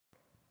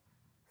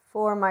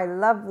For my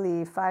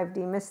lovely 5D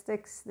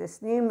mystics,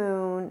 this new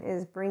moon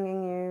is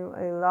bringing you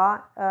a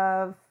lot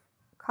of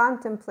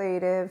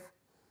contemplative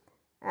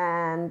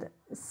and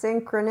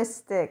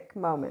synchronistic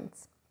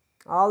moments.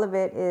 All of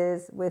it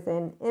is with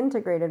an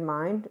integrated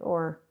mind,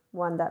 or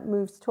one that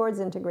moves towards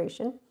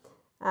integration,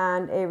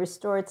 and a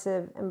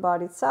restorative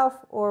embodied self,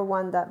 or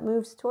one that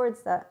moves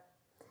towards that.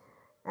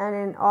 And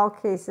in all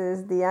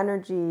cases, the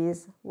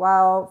energies,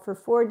 while for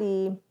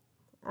 4D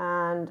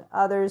and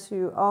others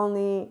who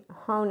only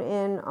hone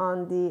in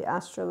on the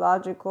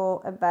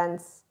astrological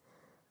events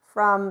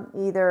from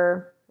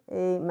either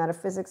a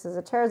metaphysics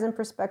esotericism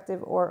perspective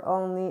or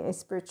only a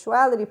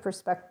spirituality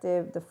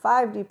perspective, the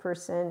 5D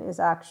person is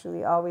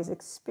actually always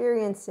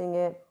experiencing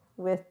it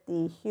with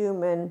the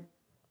human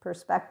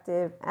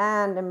perspective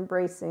and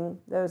embracing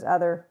those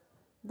other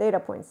data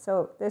points.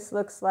 So this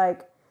looks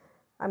like,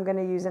 I'm going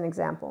to use an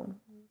example.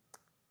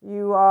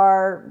 You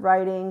are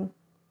writing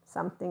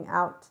something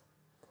out.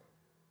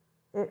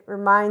 It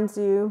reminds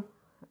you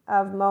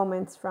of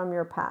moments from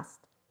your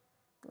past.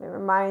 It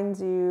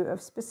reminds you of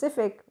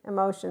specific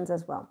emotions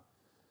as well.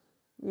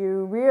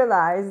 You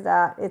realize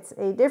that it's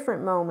a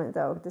different moment,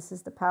 though. This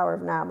is the power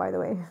of now, by the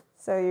way.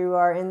 So you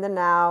are in the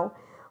now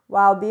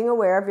while being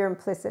aware of your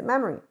implicit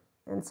memory.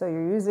 And so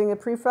you're using a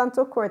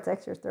prefrontal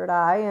cortex, your third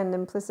eye, and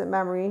implicit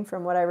memory.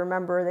 From what I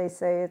remember, they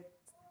say it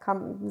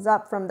comes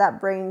up from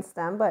that brain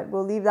stem, but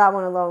we'll leave that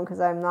one alone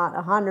because I'm not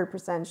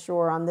 100%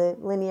 sure on the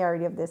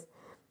linearity of this.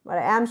 What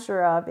I am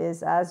sure of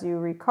is, as you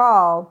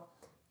recall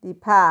the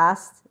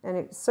past and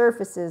it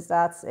surfaces,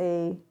 that's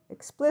a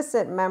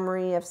explicit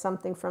memory of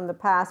something from the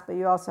past, but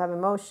you also have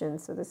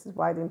emotions. So this is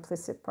why the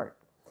implicit part.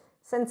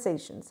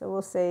 Sensations. So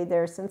we'll say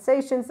there are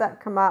sensations that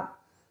come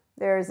up.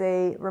 There's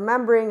a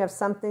remembering of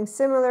something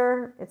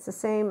similar. It's the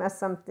same as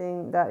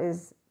something that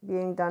is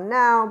being done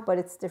now, but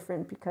it's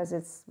different because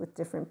it's with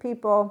different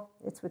people.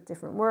 It's with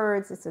different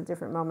words. It's a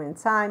different moment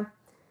in time.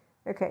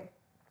 Okay.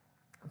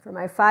 For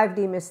my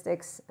 5D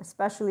mystics,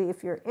 especially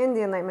if you're in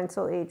the Enlightenment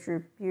Soul Age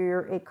group,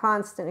 you're a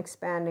constant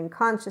expanding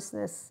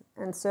consciousness.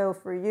 And so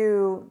for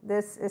you,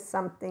 this is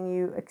something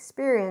you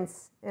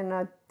experience in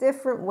a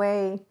different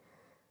way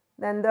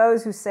than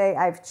those who say,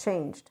 I've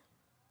changed.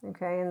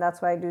 Okay, and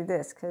that's why I do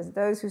this, because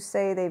those who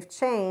say they've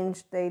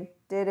changed, they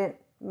didn't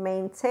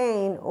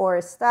maintain or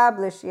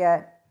establish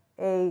yet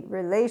a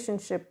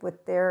relationship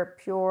with their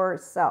pure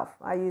self.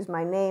 I use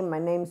my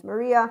name's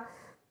Maria.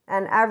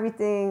 And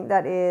everything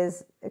that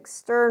is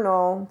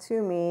external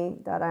to me,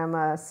 that I'm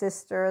a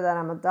sister, that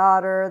I'm a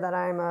daughter, that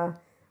I'm a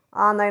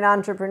online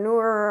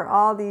entrepreneur,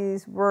 all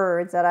these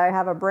words, that I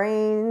have a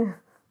brain.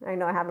 I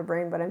know I have a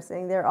brain, but I'm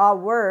saying they're all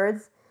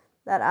words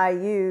that I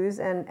use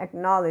and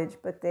acknowledge,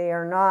 but they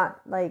are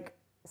not like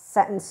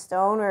set in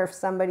stone. Or if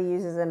somebody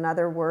uses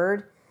another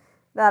word,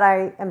 that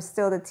I am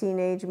still the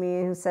teenage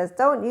me who says,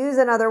 don't use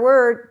another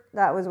word.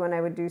 That was when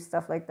I would do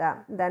stuff like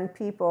that. Then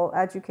people,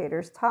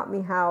 educators, taught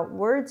me how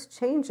words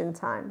change in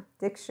time.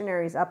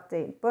 Dictionaries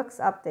update, books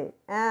update.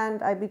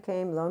 And I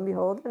became, lo and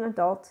behold, an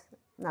adult.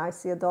 Now I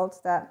see adults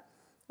that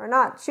are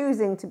not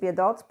choosing to be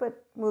adults,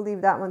 but we'll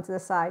leave that one to the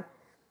side.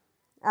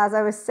 As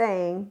I was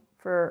saying,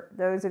 for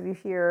those of you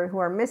here who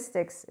are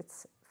mystics,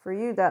 it's for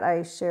you that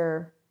I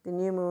share the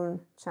new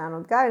moon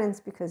channeled guidance,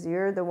 because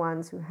you're the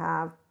ones who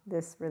have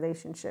this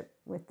relationship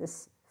with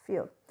this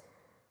field.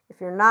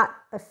 If you're not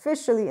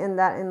officially in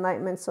that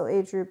Enlightenment Soul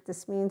Age group,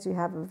 this means you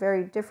have a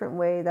very different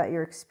way that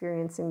you're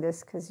experiencing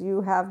this, because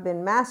you have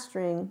been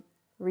mastering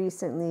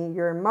recently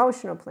your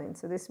emotional plane.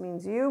 So this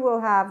means you will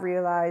have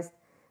realized,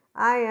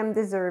 I am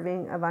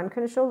deserving of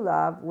unconditional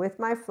love with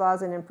my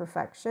flaws and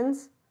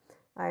imperfections.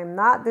 I am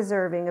not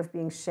deserving of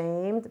being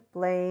shamed,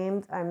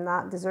 blamed. I'm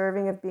not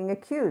deserving of being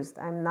accused.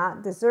 I'm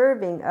not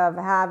deserving of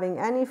having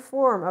any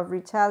form of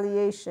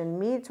retaliation,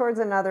 me towards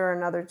another or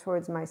another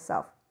towards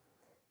myself.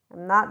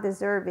 I'm not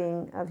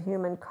deserving of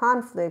human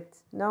conflict.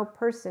 No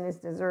person is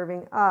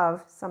deserving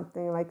of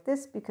something like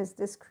this, because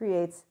this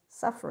creates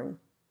suffering.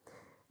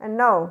 And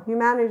no,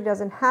 humanity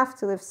doesn't have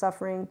to live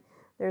suffering.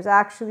 There's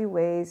actually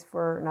ways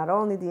for not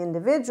only the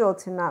individual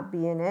to not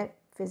be in it,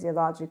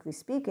 physiologically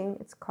speaking,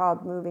 it's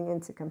called moving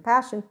into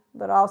compassion,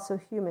 but also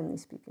humanly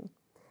speaking.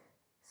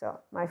 So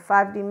my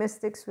 5D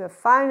mystics who have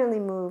finally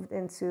moved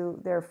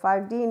into their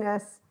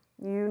 5D-ness,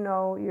 you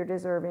know you're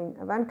deserving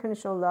of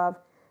unconditional love,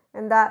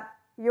 and that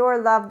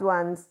your loved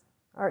ones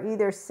are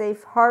either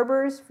safe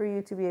harbors for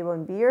you to be able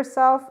to be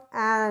yourself,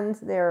 and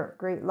they're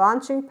great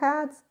launching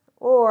pads,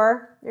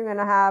 or you're going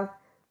to have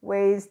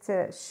ways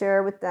to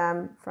share with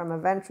them from a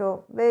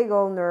ventral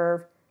vagal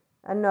nerve,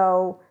 a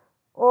no,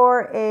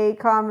 or a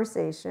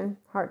conversation,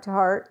 heart to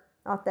heart,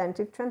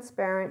 authentic,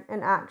 transparent,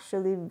 and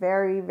actually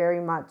very,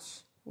 very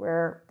much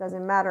where it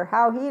doesn't matter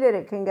how heated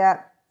it can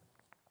get.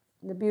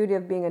 The beauty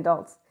of being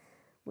adults.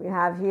 We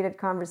have heated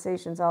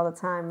conversations all the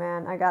time,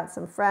 man. I got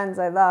some friends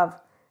I love,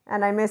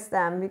 and I miss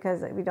them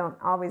because we don't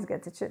always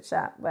get to chit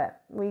chat,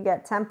 but we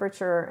get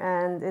temperature,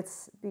 and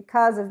it's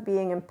because of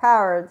being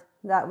empowered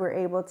that we're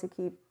able to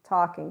keep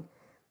talking.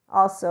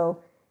 Also,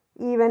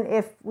 even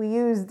if we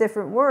use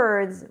different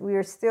words, we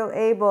are still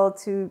able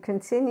to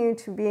continue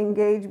to be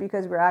engaged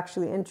because we're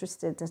actually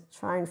interested to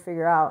try and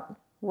figure out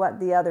what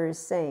the other is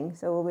saying.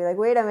 So we'll be like,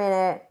 wait a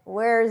minute,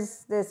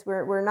 where's this?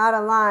 We're not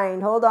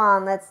aligned. Hold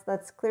on,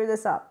 let's clear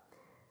this up.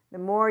 The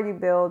more you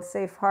build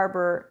safe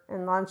harbor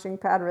and launching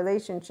pad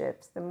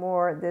relationships, the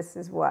more this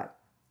is what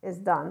is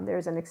done.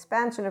 There's an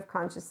expansion of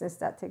consciousness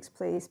that takes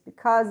place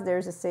because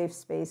there's a safe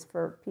space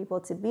for people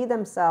to be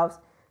themselves,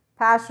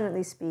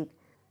 passionately speak,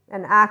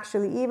 and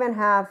actually even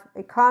have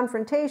a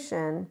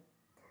confrontation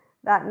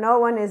that no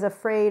one is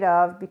afraid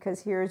of,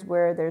 because here's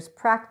where there's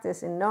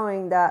practice in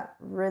knowing that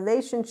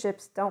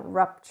relationships don't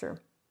rupture.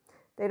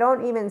 They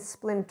don't even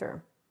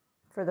splinter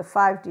for the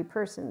 5D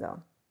person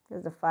though,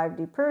 because the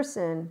 5D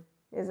person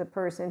is a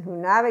person who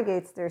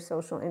navigates their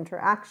social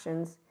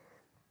interactions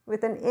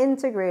with an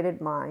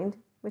integrated mind,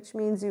 which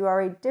means you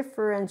are a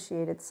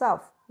differentiated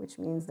self, which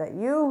means that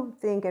you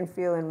think and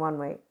feel in one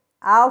way,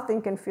 I'll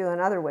think and feel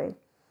another way.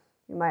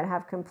 You might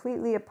have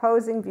completely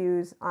opposing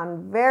views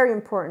on very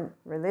important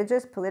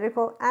religious,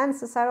 political, and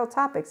societal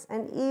topics,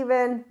 and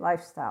even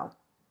lifestyle.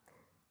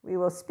 We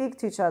will speak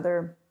to each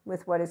other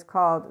with what is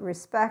called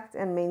respect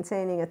and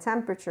maintaining a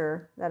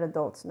temperature that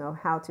adults know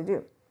how to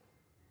do.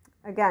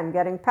 Again,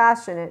 getting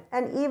passionate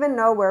and even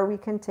know where we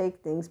can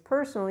take things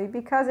personally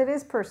because it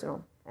is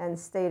personal, and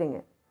stating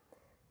it.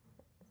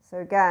 So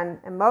again,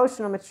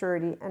 emotional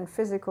maturity and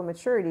physical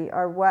maturity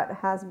are what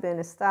has been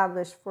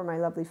established for my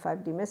lovely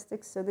 5D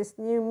mystics. So this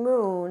new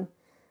moon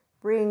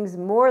brings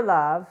more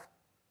love,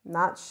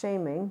 not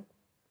shaming.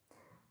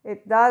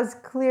 It does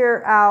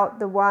clear out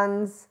the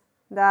ones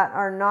that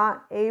are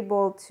not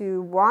able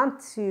to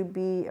want to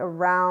be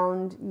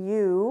around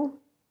you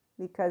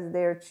because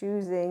they're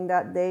choosing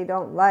that they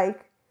don't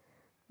like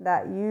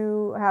that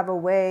you have a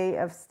way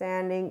of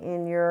standing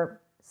in your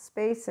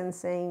space and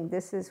saying,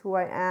 this is who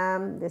I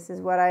am, this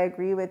is what I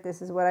agree with,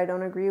 this is what I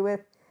don't agree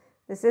with.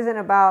 This isn't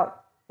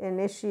about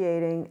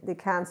initiating the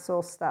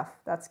cancel stuff.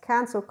 That's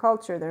cancel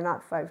culture. They're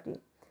not 5D.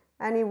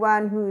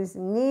 Anyone who's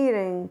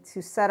needing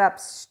to set up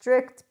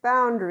strict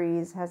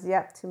boundaries has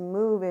yet to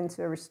move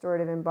into a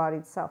restorative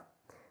embodied self.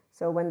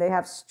 So when they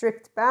have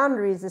strict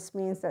boundaries, this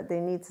means that they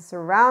need to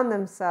surround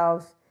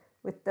themselves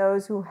with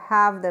those who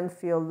have them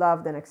feel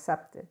loved and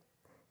accepted.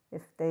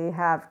 If they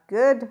have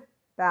good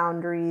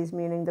boundaries,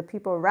 meaning the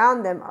people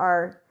around them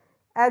are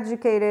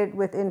educated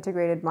with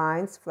integrated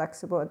minds,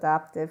 flexible,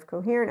 adaptive,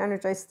 coherent,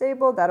 energized,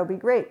 stable, that'll be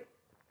great.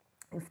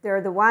 If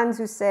they're the ones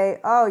who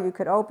say, oh, you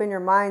could open your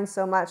mind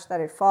so much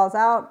that it falls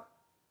out,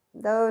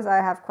 those I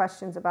have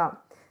questions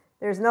about.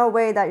 There's no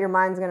way that your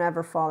mind's going to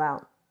ever fall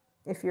out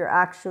if you're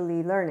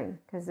actually learning,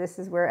 because this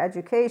is where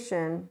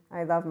education,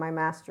 I love my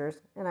master's,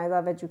 and I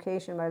love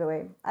education, by the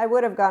way. I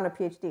would have gotten a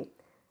PhD.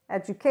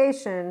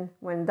 Education,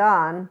 when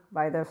done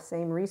by the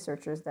same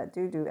researchers that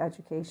do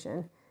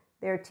education,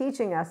 they're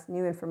teaching us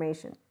new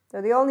information.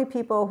 So the only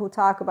people who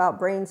talk about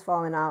brains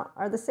falling out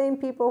are the same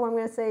people who I'm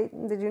going to say,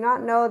 did you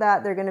not know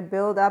that they're going to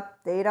build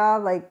up data?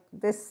 Like,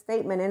 this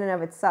statement in and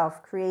of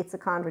itself creates a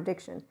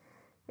contradiction.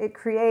 It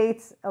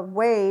creates a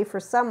way for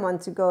someone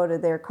to go to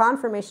their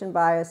confirmation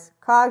bias,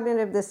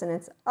 cognitive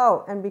dissonance,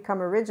 and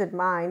become a rigid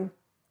mind,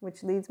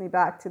 which leads me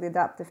back to the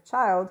adaptive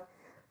child,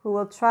 who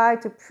will try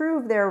to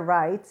prove their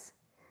rights,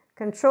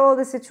 control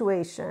the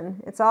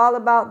situation. It's all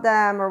about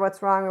them or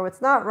what's wrong or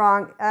what's not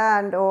wrong,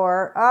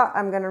 or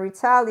I'm going to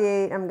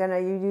retaliate.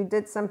 You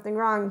did something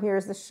wrong.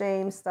 Here's the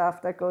shame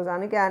stuff that goes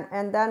on again,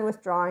 and then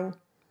withdrawing.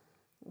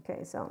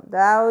 Okay, so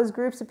those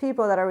groups of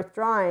people that are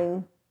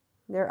withdrawing,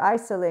 they're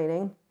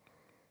isolating,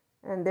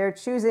 and they're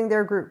choosing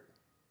their group.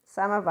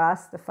 Some of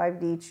us, the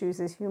 5D,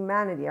 chooses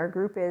humanity. Our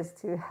group is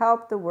to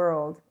help the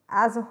world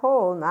as a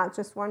whole, not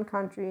just one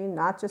country,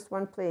 not just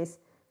one place,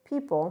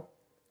 people,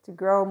 to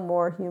grow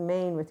more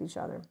humane with each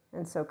other.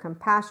 And so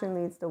compassion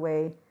leads the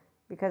way,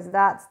 because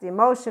that's the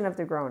emotion of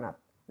the grown-up.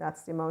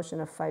 That's the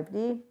emotion of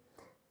 5D.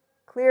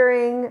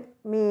 Clearing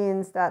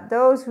means that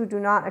those who do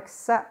not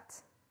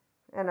accept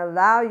and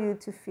allow you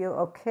to feel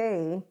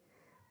okay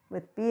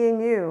with being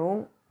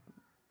you,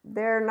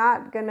 they're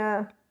not going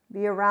to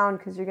be around,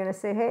 because you're going to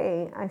say,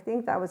 hey, I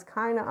think that was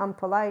kind of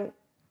unpolite.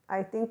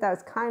 I think that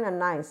was kind of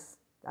nice.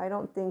 I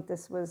don't think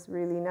this was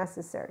really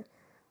necessary.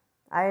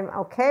 I'm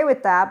okay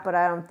with that, but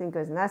I don't think it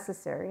was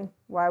necessary.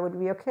 Why would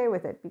we be okay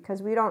with it?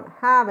 Because we don't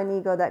have an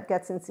ego that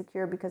gets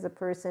insecure because a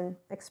person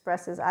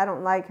expresses, I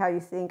don't like how you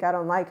think, I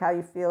don't like how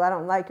you feel, I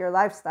don't like your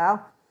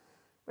lifestyle.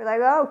 We're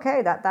like, oh,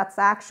 okay, that's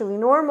actually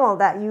normal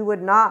that you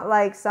would not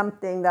like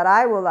something that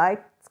I will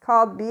like. It's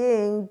called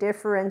being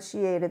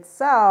differentiated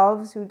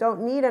selves who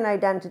don't need an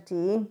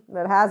identity,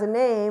 but has a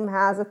name,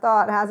 has a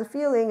thought, has a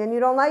feeling, and you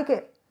don't like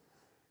it.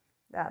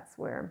 That's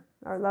where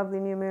our lovely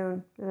new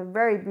moon is a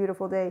very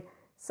beautiful day.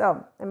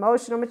 So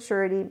emotional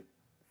maturity,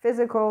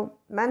 physical,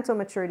 mental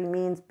maturity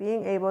means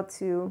being able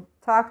to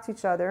talk to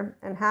each other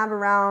and have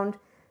around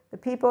the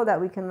people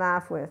that we can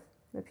laugh with,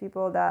 the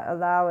people that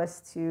allow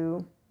us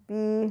to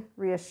be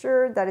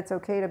reassured that it's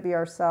okay to be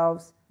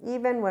ourselves,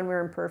 even when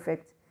we're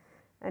imperfect.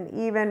 And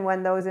even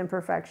when those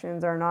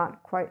imperfections are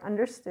not quite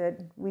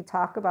understood, we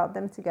talk about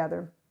them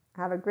together.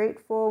 Have a great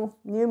full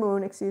new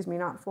moon, excuse me,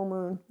 not full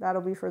moon.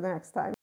 That'll be for the next time.